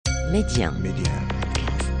ميديا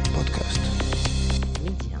بودكاست.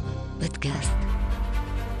 ميديا بودكاست.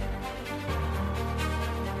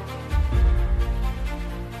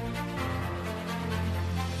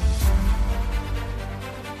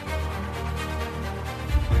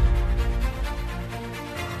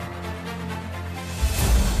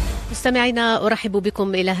 مستمعينا، أرحب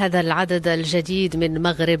بكم إلى هذا العدد الجديد من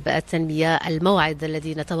مغرب التنمية، الموعد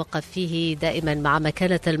الذي نتوقف فيه دائما مع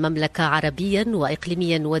مكانة المملكة عربيا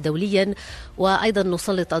وإقليميا ودوليا، وأيضا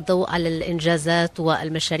نسلط الضوء على الإنجازات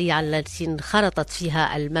والمشاريع التي انخرطت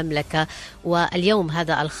فيها المملكة. واليوم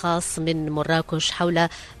هذا الخاص من مراكش حول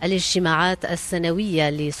الاجتماعات السنوية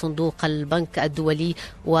لصندوق البنك الدولي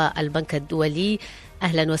والبنك الدولي.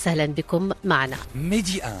 أهلا وسهلا بكم معنا.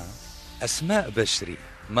 ميديا أسماء بشري،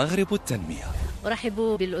 مغرب التنمية. أرحب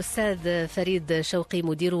بالأستاذ فريد شوقي،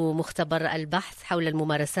 مدير مختبر البحث حول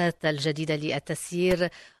الممارسات الجديدة للتسيير.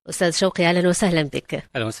 أستاذ شوقي، أهلا وسهلا بك.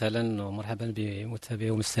 أهلا وسهلا ومرحبا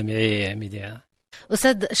بمتابعي ومستمعي ميديا.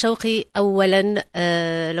 أستاذ شوقي، أولا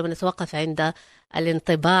لو نتوقف عند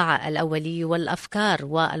الانطباع الأولي والأفكار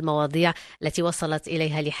والمواضيع التي وصلت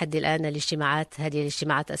إليها لحد الآن هذه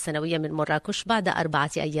الاجتماعات السنوية من مراكش بعد 4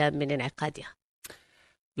 أيام من انعقادها.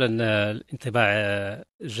 لأن الانطباع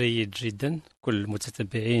جيد جدا. كل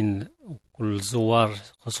المتتبعين وكل الزوار،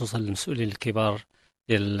 خصوصا المسؤولين الكبار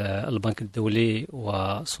ديال البنك الدولي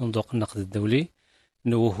وصندوق النقد الدولي،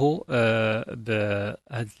 نوهوا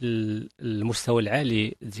بهذا المستوى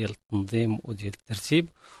العالي ديال التنظيم وديال الترتيب،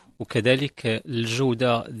 وكذلك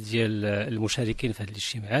الجودة ديال المشاركين في هذه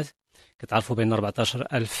الاجتماعات. كتعرفوا بأن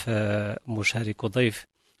 14,000 مشارك وضيف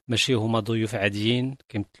ماشي هما ضيوف عاديين،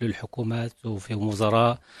 كيمثلوا الحكومات وفيهم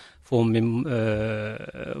وزراء، فيهم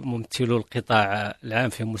ممثلو القطاع العام،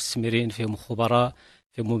 فيهم مستثمرين، فيهم خبراء،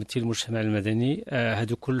 فيهم ممثلي المجتمع المدني.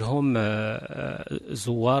 هادو كلهم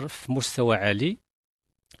زوار في مستوى عالي.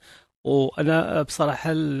 وانا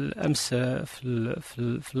بصراحه الامس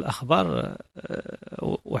في الاخبار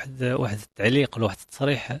واحد التعليق ولا واحد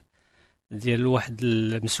التصريح ديال واحد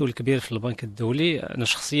المسؤول كبير في البنك الدولي، انا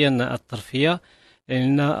شخصيا الطرفيه،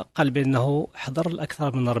 لأن قال بأنه حضر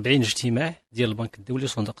الأكثر من 40 اجتماع ديال البنك الدولي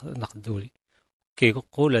وصندوق النقد الدولي.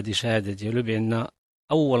 كيقول هذه شهادة ديالو بأن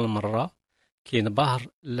أول مرة كينبهر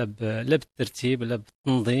لا بالترتيب لا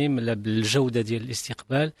بالتنظيم لا بالجودة ديال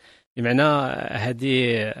الاستقبال. بمعنى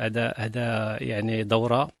هذا يعني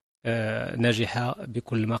دورة ناجحة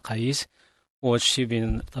بكل المقاييس، وهذا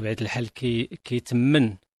الشيء بطبيعة الحال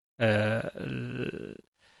كيتمن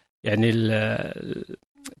يعني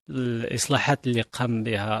الإصلاحات اللي قام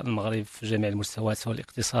بها المغرب في جميع المستويات، سواء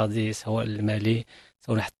الاقتصادي سواء المالي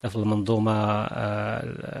سواء حتى في المنظومة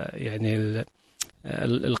يعني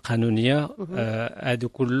القانونية. هذا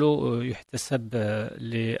كله يحتسب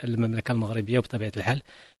للمملكة المغربية وبطبيعة الحال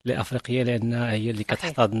لأفريقيا، لأنها هي اللي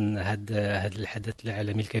كتحتضن هذا الحدث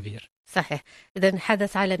العالمي الكبير. صحيح. إذن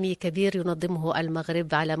حدث عالمي كبير ينظمه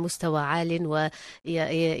المغرب على مستوى عال،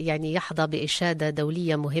 ويعني يحظى بإشادة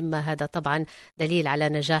دولية مهمة. هذا طبعا دليل على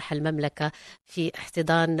نجاح المملكة في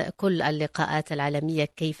احتضان كل اللقاءات العالمية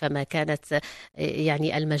كيفما كانت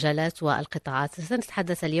يعني المجالات والقطاعات.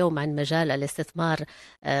 سنتحدث اليوم عن مجال الاستثمار،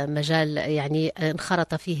 مجال يعني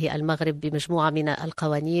انخرط فيه المغرب بمجموعة من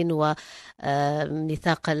القوانين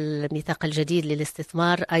وميثاق الجديد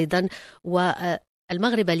للاستثمار أيضا.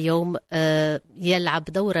 المغرب اليوم يلعب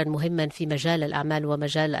دورا مهما في مجال الأعمال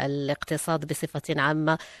ومجال الاقتصاد بصفة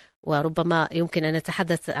عامة، وربما يمكن أن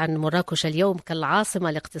نتحدث عن مراكش اليوم كالعاصمة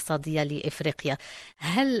الاقتصادية لإفريقيا.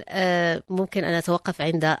 هل ممكن أن نتوقف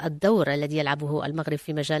عند الدور الذي يلعبه المغرب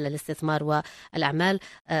في مجال الاستثمار والأعمال،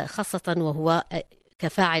 خاصة وهو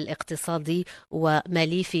كفاعل اقتصادي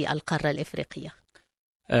ومالي في القارة الإفريقية؟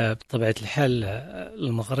 بطبيعة الحال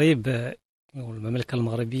المغرب والمملكة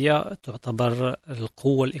المغربية تعتبر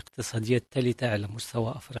القوة الاقتصادية الثالثة على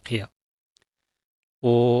مستوى أفريقيا،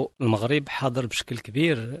 والمغرب حاضر بشكل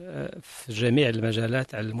كبير في جميع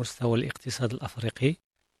المجالات على مستوى الاقتصاد الأفريقي.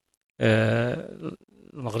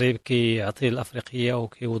 المغرب كيعطي الأفريقية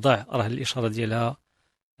وكيوضع راه الإشارة ديالها،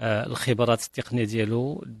 الخبرات التقنية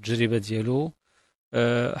ديالو، التجربة ديالو.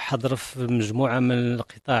 حاضر في مجموعة من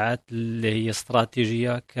القطاعات اللي هي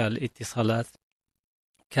استراتيجية كالاتصالات،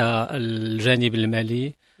 كالجانب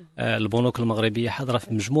المالي. البنوك المغربية حاضرة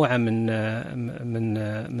في مجموعة من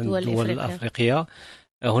الدول الأفريقية.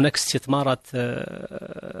 هناك استثمارات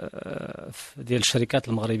ديال الشركات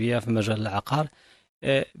المغربية في مجال العقار.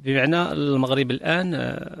 بمعنى المغرب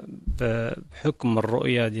الآن بحكم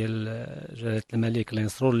الرؤية ديال جلالة الملك الله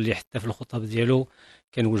ينصرو، اللي حتى في الخطب ديالو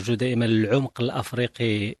كنوجدوا دائما العمق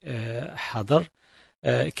الأفريقي حاضر،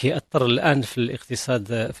 كيأثر الآن في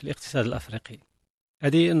الاقتصاد الأفريقي.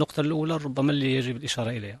 هذه النقطة الأولى ربما اللي يجب الإشارة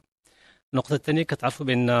إليها. النقطة الثانية كتعرفوا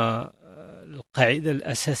بأن القاعدة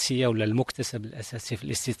الأساسية ولا المكتسب الأساسي في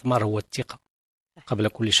الاستثمار هو الثقة قبل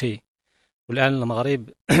كل شيء. والآن المغرب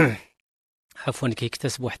عفوا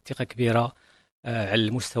كيكتسب واحد الثقة كبيرة على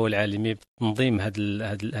المستوى العالمي بتنظيم هذا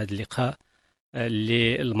اللقاء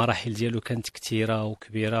اللي المراحل ديالو كانت كثيرة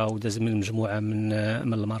وكبيرة، وداز من مجموعة من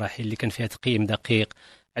المراحل اللي كان فيها تقييم دقيق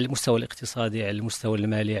على المستوى الاقتصادي، على المستوى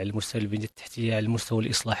المالي، على المستوى البنية التحتية، على المستوى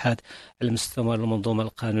الإصلاحات، على مستوى المنظومة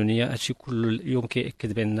القانونية. هادشي كل يوم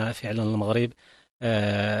كيأكد بأن فعلا المغرب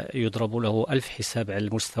يضرب له 1000 حساب على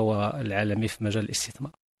المستوى العالمي في مجال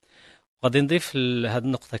الاستثمار. غادي نضيف لهذه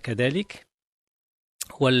النقطة كذلك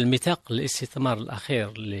هو الميثاق الاستثمار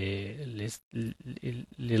الأخير اللي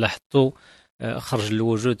لاحظته خرج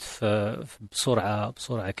للوجود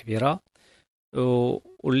بسرعة كبيرة،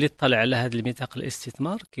 واللي اطلع على هذا الميثاق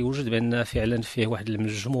الاستثمار كيوجد بأن فعلا فيه واحد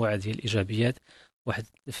المجموعة ديال الإيجابيات،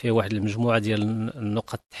 فيه واحد المجموعة ديال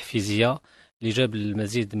النقط التحفيزية اللي جاب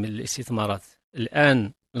المزيد من الاستثمارات.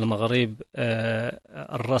 الآن المغرب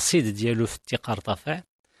الرصيد ديالو في الثقة ارتفع،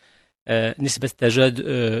 نسبة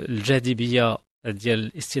الجاذبية ديال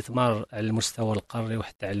الاستثمار على المستوى القاري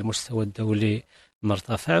وحتى على المستوى الدولي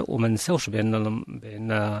مرتفع. وما نساوش بأن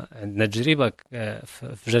عندنا تجربة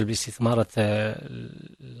في جلب الاستثمارات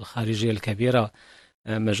الخارجية الكبيرة،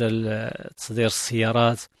 مجال تصدير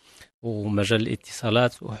السيارات ومجال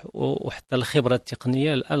الاتصالات وحتى الخبرة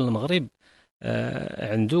التقنية. الآن المغرب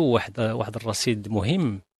عنده واحد الرصيد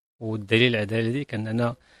مهم، والدليل على ذلك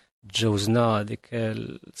أننا تجاوزنا ديك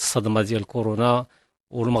الصدمة ديال كورونا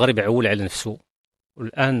والمغرب عول على نفسه.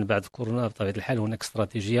 والآن بعد كورونا بطبيعة الحال هناك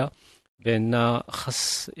استراتيجية بأن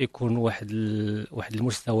خص يكون واحد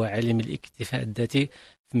المستوى عالي من الاكتفاء الذاتي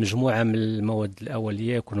في مجموعة من المواد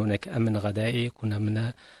الأولية. يكون هناك أمن غذائي، يكون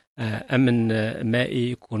أمن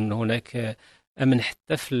مائي، يكون هناك أمن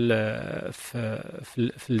حتى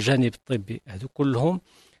في الجانب الطبي. هذو كلهم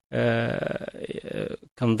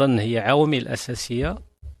كنظن هي عوامل أساسية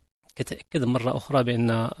كتأكد مرة أخرى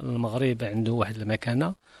بأن المغرب عنده واحد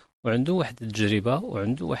المكانة وعنده واحد التجربة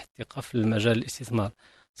وعنده واحد الثقة في المجال الاستثمار.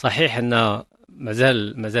 صحيح أن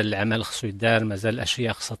مازال العمل خصو يدار، مازال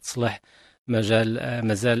أشياء خصها تصلح،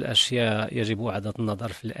 مازال أشياء يجب إعادة النظر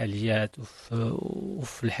في الآليات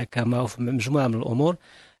وفي الحكمة وفي مجموعة من الأمور.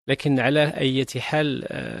 لكن على أي حال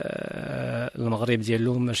المغرب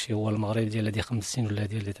ديالو ماشي هو المغرب ديال هذه 5 سنين ولا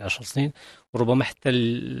ديال هذه 10 سنين، وربما حتى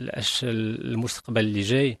المستقبل اللي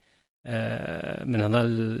جاي من هنا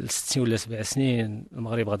ل 6 ولا 7 سنين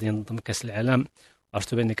المغرب غادي ينظم كأس العالم.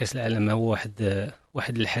 عرفتوا بأن كأس العالم هو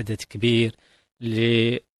واحد الحدث كبير،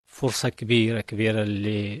 اللي فرصة كبيرة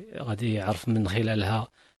اللي غادي يعرف من خلالها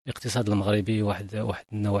الاقتصاد المغربي واحد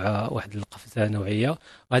القفزة نوعية.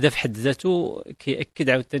 وهذا في حد ذاته كيأكد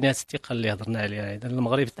عاوتاني هذه الثقة اللي هضرنا عليها. إذا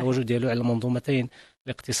المغرب التواجد ديالو على المنظومتين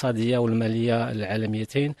الاقتصادية والمالية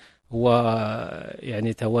العالميتين هو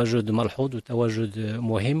يعني تواجد ملحوظ وتواجد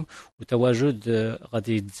مهم، وتواجد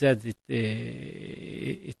غادي يتزاد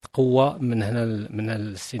يتقوى من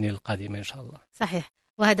السنين القادمة إن شاء الله. صحيح،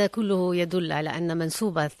 وهذا كله يدل على أن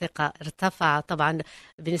منسوب الثقة ارتفع طبعا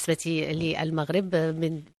بالنسبة للمغرب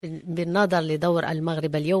بالنظر لدور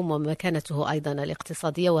المغرب اليوم ومكانته أيضا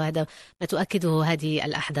الاقتصادية، وهذا ما تؤكده هذه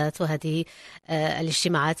الأحداث وهذه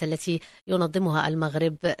الاجتماعات التي ينظمها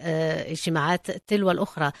المغرب، اجتماعات تلو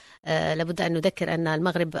الأخرى. لابد أن نذكر أن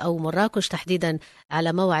المغرب أو مراكش تحديدا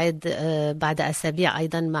على موعد بعد أسابيع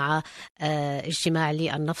أيضا مع اجتماع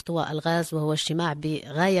للنفط والغاز، وهو اجتماع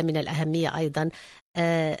بغاية من الأهمية أيضا.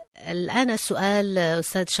 الآن السؤال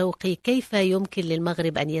أستاذ شوقي، كيف يمكن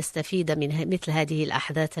للمغرب أن يستفيد من مثل هذه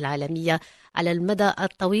الأحداث العالمية على المدى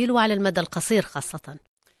الطويل وعلى المدى القصير خاصة؟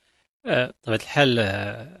 طبعا الحال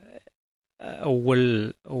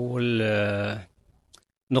أول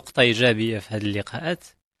نقطة إيجابية في هذه اللقاءات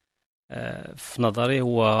في نظري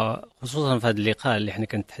هو خصوصا في هذا اللقاء اللي احنا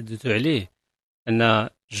كنتحدثوا عليه، أن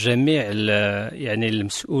جميع يعني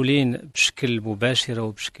المسؤولين بشكل مباشر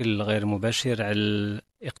وبشكل غير مباشر على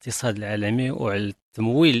الاقتصاد العالمي وعلى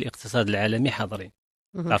التمويل الاقتصاد العالمي حاضرين.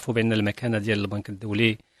 تعرفوا بأن المكانة ديال البنك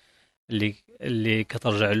الدولي اللي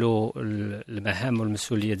كترجع له المهام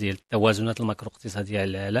والمسؤولية ديال التوازنات الماكرو اقتصادية على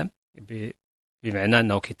العالم، بمعنى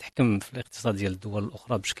أنه كيتحكم في الاقتصاد ديال الدول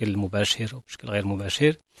الأخرى بشكل مباشر وبشكل غير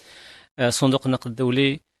مباشر. صندوق النقد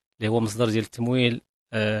الدولي اللي هو مصدر ديال التمويل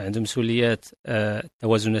عنده مسؤوليات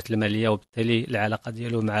التوازنات المالية، وبالتالي العلاقة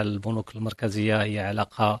ديالو مع البنوك المركزية هي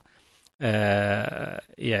علاقة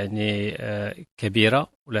يعني كبيرة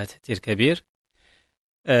ولها تأثير كبير.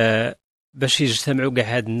 باش يجتمعوا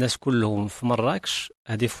كاع هاد الناس كلهم في مراكش،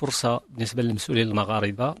 هذه فرصة بالنسبة للمسؤولين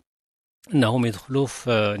المغاربة أنهم يدخلوا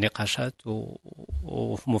في نقاشات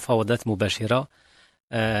وفي مفاوضات مباشرة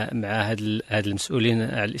مع هاد المسؤولين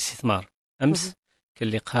على الاستثمار. امس كان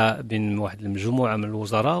لقاء بين واحد المجموعه من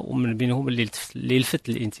الوزراء، ومن بينهم اللي لفت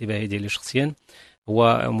الانتباه ديالي شخصيا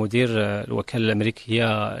هو مدير الوكاله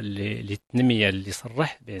الامريكيه للتنميه، اللي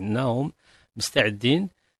صرح بانهم مستعدين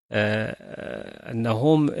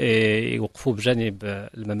انهم يوقفوا بجانب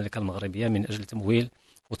المملكه المغربيه من اجل تمويل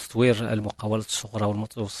وتطوير المقاولات الصغرى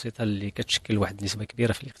والمتوسطه اللي كتشكل واحد النسبه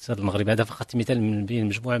كبيره في الاقتصاد المغربي. هذا فقط مثال من بين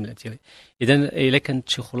مجموعه من الامثله. اذا الا كانت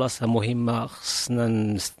شي خلاصه مهمه خصنا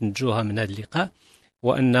نستنتجوها من هذا اللقاء،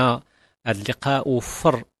 هو ان هذا اللقاء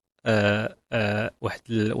وفر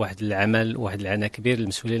واحد العمل، واحد العناء كبير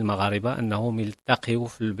للمسؤولين المغاربه انهم يلتقيوا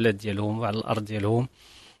في البلاد ديالهم وعلى الارض ديالهم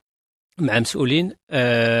مع مسؤولين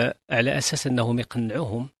على اساس انهم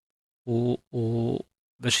يقنعوهم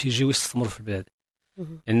باش يجيو يستثمروا في البلاد.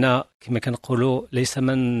 لان كما كنقولوا ليس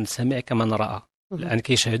من سمع كمن راى. الان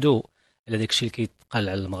كيشهدوا على داك الشيء اللي كيتقال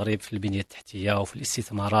على المغرب في البنيه التحتيه وفي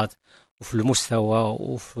الاستثمارات وفي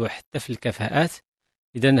المستوى حتى في الكفاءات.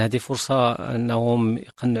 اذا هذه فرصه انهم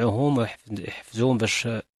يقنعوهم ويحفزوهم باش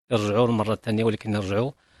يرجعوا المره الثانيه، ولكن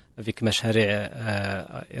يرجعوا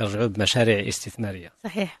يرجعوا بمشاريع استثماريه.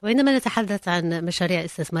 صحيح. وإنما نتحدث عن مشاريع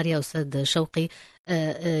استثماريه أستاذ شوقي،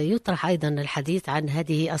 يطرح أيضا الحديث عن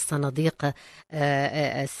هذه الصناديق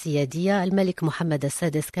السيادية. الملك محمد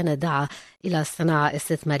السادس كان دعا إلى صناعة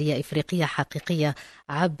استثمارية إفريقية حقيقية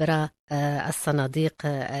عبر الصناديق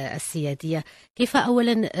السيادية. كيف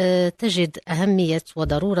أولا تجد أهمية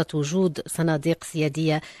وضرورة وجود صناديق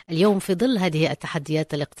سيادية اليوم في ظل هذه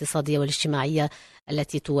التحديات الاقتصادية والاجتماعية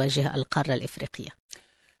التي تواجه القارة الإفريقية؟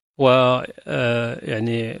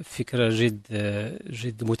 يعني فكرة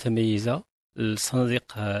جد متميزة.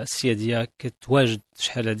 الصناديق السيادية كتواجد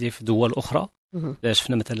شحال هذه في دول أخرى.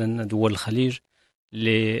 شفنا مثلا دول الخليج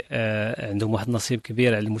اللي عندهم واحد النصيب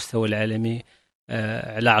كبير على المستوى العالمي.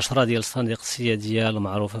 على 10 ديال الصناديق السيادية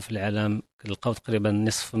المعروفة في العالم كنلقاو تقريبا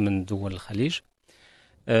نصف من دول الخليج.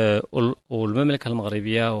 والمملكة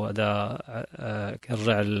المغربية، وهذا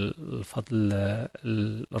كيرجع الفضل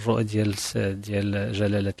الرؤى ديال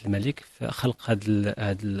جلالة الملك في خلق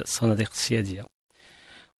هذه الصناديق السيادية.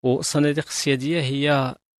 والصناديق السيادية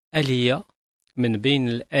هي آلية من بين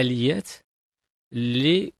الآليات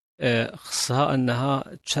اللي خصها أنها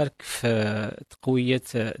تشارك في تقوية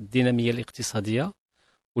الدينامية الاقتصادية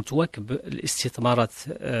وتواكب الاستثمارات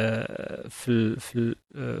في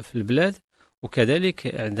البلاد،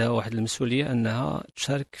 وكذلك عندها واحد المسؤولية أنها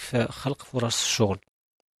تشارك في خلق فرص الشغل.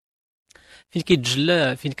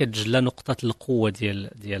 فين كتجلى نقطة القوة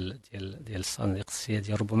ديال الصناديق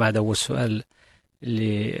السيادية؟ ربما هذا هو السؤال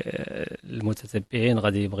اللي المتتبعين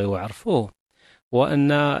غادي يبغيو يعرفوه. هو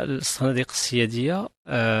أن الصناديق السيادية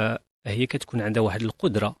هي كتكون عندها واحد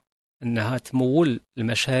القدرة أنها تمول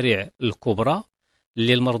المشاريع الكبرى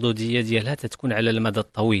اللي المردودية ديالها تتكون على المدى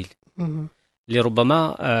الطويل، اللي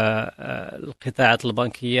ربما القطاعات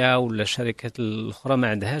البنكية ولا الشركات الأخرى ما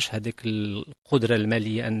عندهاش هذيك القدرة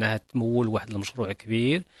المالية أنها تمول واحد المشروع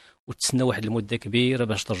كبير وتسنى واحد المدة كبيرة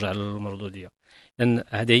باش ترجع للمردودية. لأن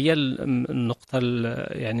هذه هي النقطة،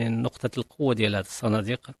 يعني نقطة القوة ديال هذه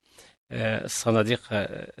الصناديق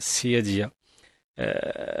السيادية.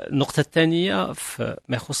 النقطة الثانية في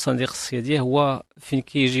ما يخص الصناديق السيادية هو فين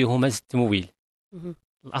كيجي هما التمويل.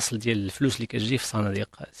 الأصل ديال الفلوس اللي كتجي في الصناديق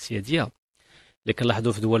السيادية اللي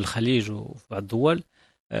كنلاحظوا في دول الخليج وفي بعض الدول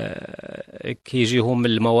كيجيهم من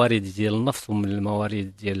الموارد ديال النفط ومن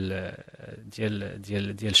الموارد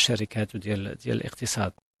ديال الشركات وديال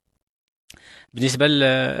الاقتصاد. بالنسبة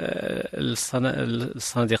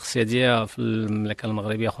للصناديق السيادية في المملكة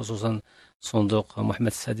المغربية، خصوصا صندوق محمد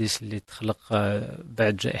السادس اللي تخلق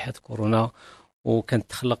بعد جائحة كورونا، وكانت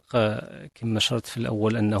تخلق كما شرط في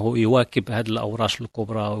الأول أنه يواكب هذه الأوراش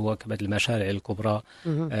الكبرى ويواكب هذه المشاريع الكبرى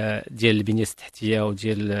ديال البنية التحتية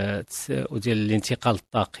وديال الانتقال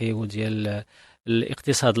الطاقي وديال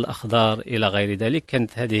الاقتصاد الأخضر إلى غير ذلك.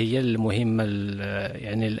 كانت هذه هي المهمة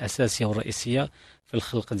يعني الأساسية والرئيسية في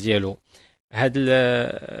الخلق ديالو. هذا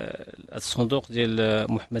الصندوق ديال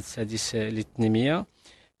محمد السادس للتنمية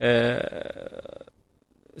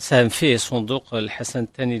ساهم فيه صندوق الحسن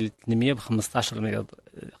الثاني للتنمية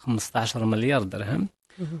ب15 مليار درهم.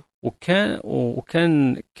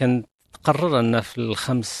 وكان تقرر أن في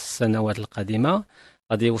الخمس سنوات القادمة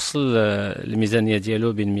غادي يوصل الميزانية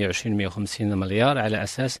ديالو بين 120 150 مليار، على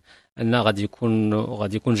أساس أن غادي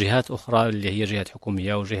يكون جهات أخرى اللي هي جهات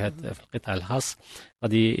حكومية وجهات في القطاع الخاص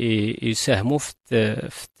غادي يساهموا في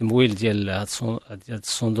التمويل ديال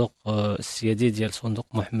الصندوق السيادي ديال صندوق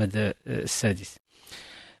محمد السادس.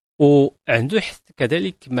 وعنده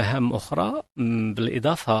كذلك مهام أخرى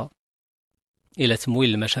بالإضافة الى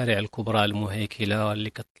تمويل المشاريع الكبرى المهيكله اللي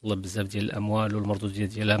كتطلب بزاف ديال الاموال والمردوديه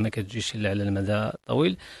ديالها ما كتجيش الا على المدى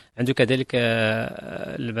الطويل. عنده كذلك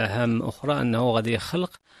المهام اخرى، انه غادي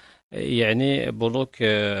يخلق يعني بنوك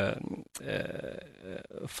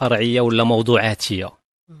فرعيه ولا موضوعاتيه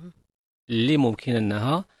اللي ممكن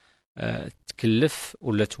انها تكلف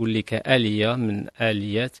ولا تولي كآلية من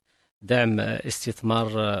آليات دعم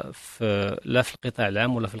استثمار لا في القطاع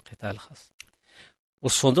العام ولا في القطاع الخاص.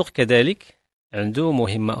 والصندوق كذلك عنده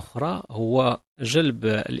مهمة أخرى، هو جلب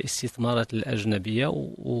الاستثمارات الأجنبية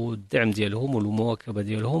والدعم ديالهم والمواكبة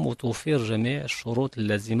ديالهم وتوفير جميع الشروط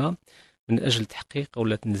اللازمة من أجل تحقيق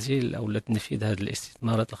أو تنزيل أو تنفيذ هذه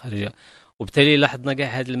الاستثمارات الخارجية. وبالتالي لاحظنا كاع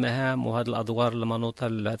هذه المهام وهذه الأدوار المنوطة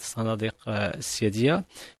لهذه الصناديق السيادية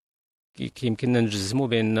يمكننا نجزموا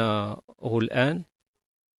بأنه الآن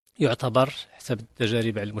يعتبر حسب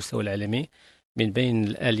التجارب على المستوى العالمي من بين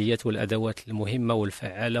الآليات والأدوات المهمة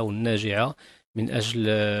والفعالة والناجعة من أجل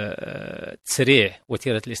تسريع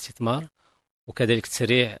وتيرة الاستثمار وكذلك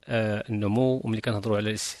تسريع النمو. وملي كنهضروا على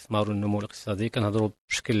الاستثمار والنمو الاقتصادي كنهضروا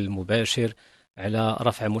بشكل مباشر على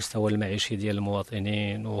رفع مستوى المعيشي ديال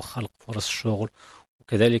المواطنين وخلق فرص الشغل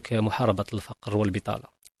وكذلك محاربة الفقر والبطالة.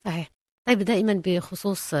 صحيح. طيب دائما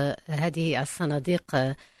بخصوص هذه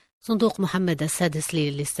الصناديق، صندوق محمد السادس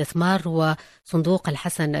للاستثمار وصندوق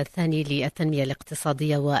الحسن الثاني للتنمية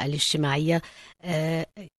الاقتصادية والاجتماعية،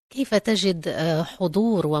 كيف تجد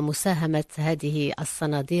حضور ومساهمة هذه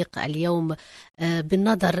الصناديق اليوم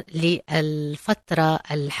بالنظر للفترة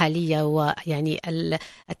الحالية ويعني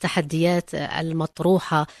التحديات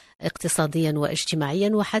المطروحة اقتصاديا واجتماعيا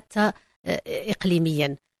وحتى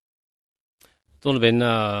إقليميا؟ أظن بأن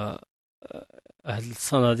هذه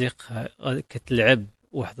الصناديق كتلعب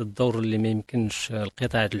واحد الدور اللي ما يمكنش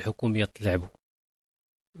القطاعات الحكومية تلعبه.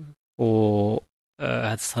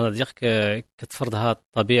 وهذه الصناديق كتفرضها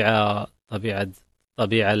طبيعة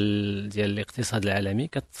ديال الاقتصاد العالمي،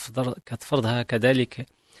 كتفرضها كذلك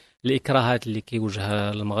الإكراهات اللي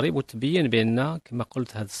كيوجهها المغرب، وتبين بأن كما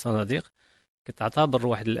قلت هذه الصناديق كتعتبر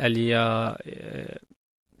واحد الآلية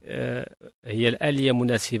هي الآلية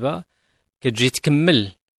مناسبة كتجي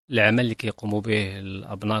تكمل العمل اللي كيقوموا به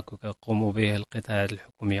الأبناك وكيقوموا به القطاعات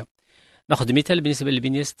الحكومية. ناخذ مثال بالنسبة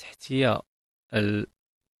للبنية التحتية.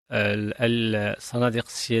 الصناديق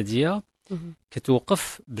السيادية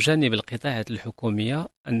كتوقف بجانب القطاعات الحكومية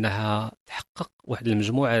أنها تحقق واحد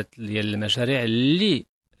المجموعة ديال المشاريع اللي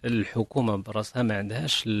الحكومة براسها ما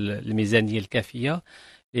عندهاش الميزانية الكافية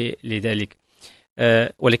لذلك،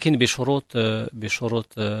 ولكن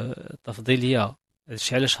بشروط تفضيلية.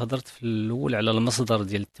 الشيء علاش هضرت في الاول على المصدر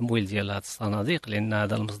ديال التمويل ديال هذه الصناديق، لان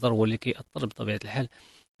هذا المصدر هو اللي كيأثر بطبيعه الحال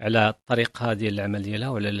على الطريقه ديال العمل ديالها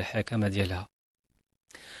وعلى الحكمه ديالها.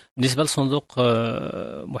 بالنسبه لصندوق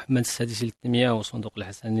محمد السادس للتنميه وصندوق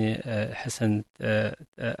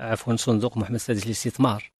صندوق محمد السادس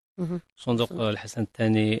للاستثمار، صندوق الحسن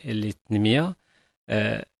الثاني للتنميه،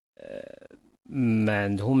 ما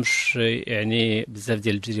عندهمش يعني بزاف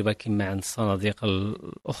ديال التجربه كما عند الصناديق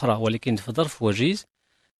الاخرى، ولكن في ظرف وجيز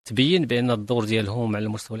تبين بان الدور ديالهم على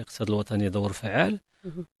مستوى الاقتصاد الوطني دور فعال.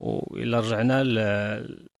 وإلا رجعنا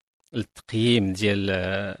للتقييم ديال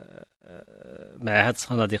معهد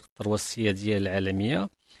صناديق الثروه السياديه العالميه،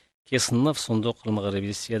 كيصنف صندوق المغربي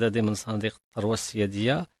للسياده ضمن صناديق الثروه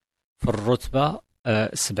السياديه في الرتبه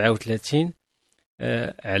 37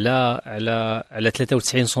 على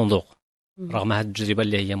 93 صندوق، رغم هذه التجربه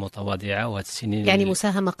اللي هي متواضعه وهذه السنين يعني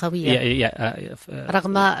مساهمه قويه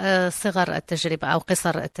رغم صغر التجربه او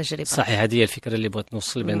قصر التجربه. صحيح، هذه هي الفكره اللي بغيت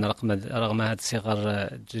نوصل، بان رغم هذه صغر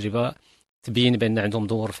التجربه تبين بان عندهم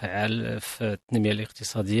دور فعال في التنميه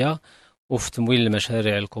الاقتصاديه وفي تمويل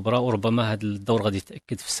المشاريع الكبرى، وربما هذا الدور غادي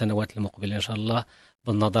يتاكد في السنوات المقبله ان شاء الله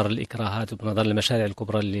بالنظر للاكراهات وبالنظر للمشاريع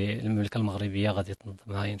الكبرى اللي المملكه المغربيه غادي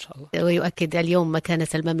تنظمها ان شاء الله. ويؤكد اليوم مكانه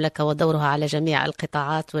المملكه ودورها على جميع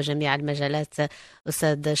القطاعات وجميع المجالات.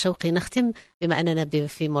 استاذ شوقي، نختم بما اننا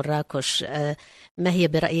في مراكش، ما هي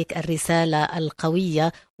برايك الرساله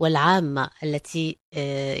القويه والعامه التي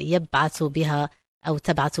يبعث بها او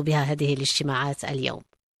تبعث بها هذه الاجتماعات اليوم؟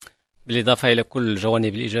 بالاضافه الى كل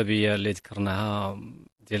الجوانب الايجابيه اللي ذكرناها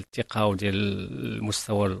ديال الثقه وديال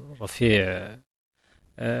المستوى الرفيع،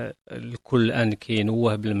 الكل الآن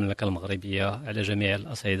كينوه بالمملكة المغربية على جميع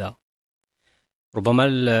الأصعدة. ربما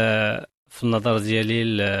في النظر ديالي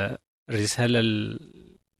الرسالة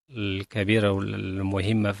الكبيرة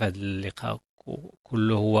والمهمة في هذا اللقاء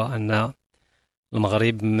كله هو أن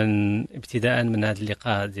المغرب من ابتداء من هذا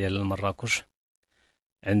اللقاء ديال مراكش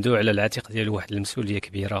عنده على العاتق ديالو واحد المسؤولية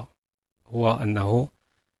كبيرة، هو أنه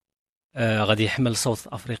غادي يحمل صوت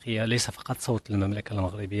أفريقيا، ليس فقط صوت المملكة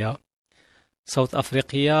المغربية، صوت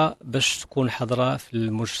أفريقيا باش تكون حاضرة في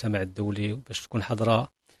المجتمع الدولي، وباش تكون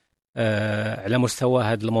حاضرة على مستوى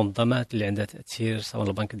هذه المنظمات اللي عندها تأثير، سواء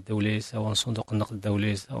البنك الدولي، سواء صندوق النقد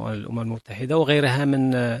الدولي، سواء الأمم المتحدة وغيرها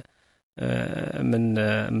من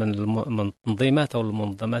التنظيمات أو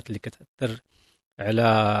المنظمات اللي كتأثر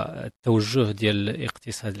على التوجه ديال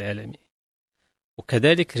الاقتصاد العالمي.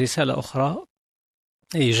 وكذلك رسالة أخرى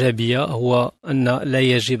إيجابية هو أن لا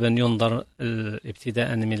يجب أن ينظر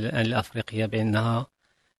ابتداء من الآن لأفريقيا بأنها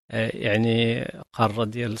يعني قارة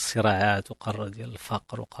ديال الصراعات وقارة ديال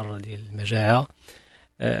الفقر وقارة ديال المجاعة.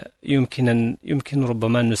 يمكن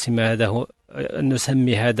ربما أن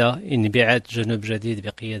نسمي هذا انبعاث جنوب جديد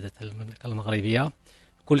بقيادة المملكة المغربية.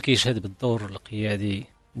 الكل كيشهد بالدور القيادي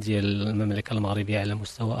ديال المملكة المغربية على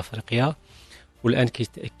مستوى أفريقيا، والآن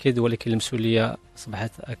كيتأكد، ولكن المسؤولية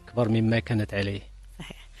أصبحت أكبر مما كانت عليه.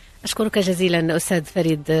 صحيح. أشكرك جزيلا أستاذ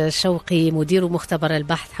فريد شوقي، مدير مختبر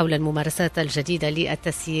البحث حول الممارسات الجديدة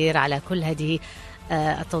للتسيير، على كل هذه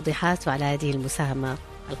التوضيحات وعلى هذه المساهمة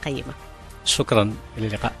القيمة. شكرا، إلى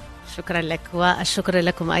اللقاء. شكرا لك، والشكر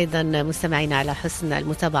لكم أيضا مستمعينا على حسن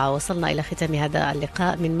المتابعة. وصلنا إلى ختام هذا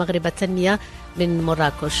اللقاء من مغرب التنمية من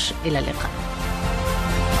مراكش. إلى اللقاء.